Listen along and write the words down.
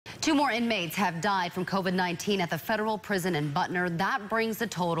Two more inmates have died from COVID-19 at the federal prison in Butner. That brings the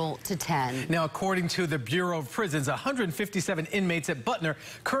total to 10. Now, according to the Bureau of Prisons, 157 inmates at Butner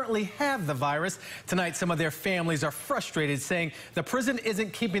currently have the virus. Tonight, some of their families are frustrated, saying the prison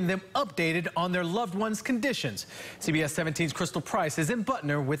isn't keeping them updated on their loved ones' conditions. CBS 17's Crystal Price is in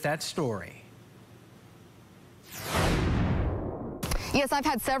Butner with that story. Yes, I've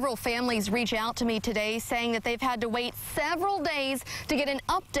had several families reach out to me today saying that they've had to wait several days to get an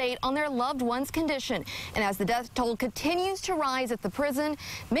update on their loved one's condition. And as the death toll continues to rise at the prison,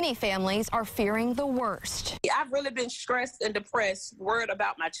 many families are fearing the worst. I've really been stressed and depressed, worried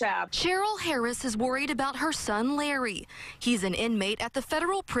about my child. Cheryl Harris is worried about her son, Larry. He's an inmate at the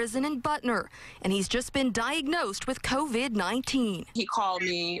federal prison in Butner, and he's just been diagnosed with COVID-19. He called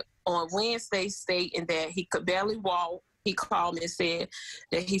me on Wednesday stating that he could barely walk. He called me and said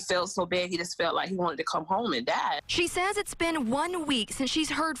that he felt so bad, he just felt like he wanted to come home and die. She says it's been 1 week since she's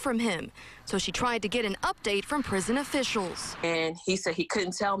heard from him, so she tried to get an update from prison officials. And he said he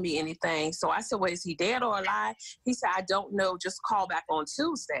couldn't tell me anything. So I said, well, is he dead or alive? He said, I don't know, just call back on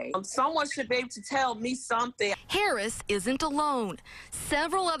Tuesday. Someone should be able to tell me something. Harris isn't alone.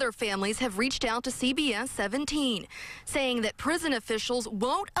 Several other families have reached out to CBS 17, saying that prison officials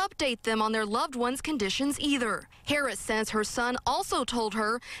won't update them on their loved ones' conditions either. Harris says her son also told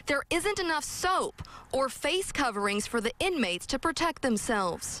her there isn't enough soap or face coverings for the inmates to protect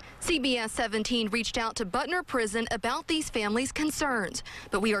themselves. CBS 17 reached out to Butner Prison about these families' concerns,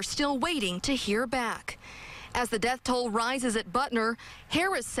 but we are still waiting to hear back. As the death toll rises at Butner,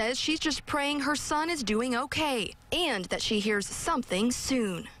 Harris says she's just praying her son is doing okay and that she hears something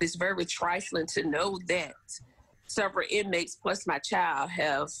soon. It's very trifling to know that several inmates plus my child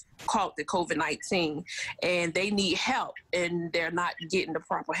have caught the COVID-19 and they need help and they're not getting the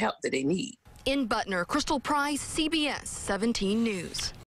proper help that they need. In Butner, Crystal Price, CBS 17 News.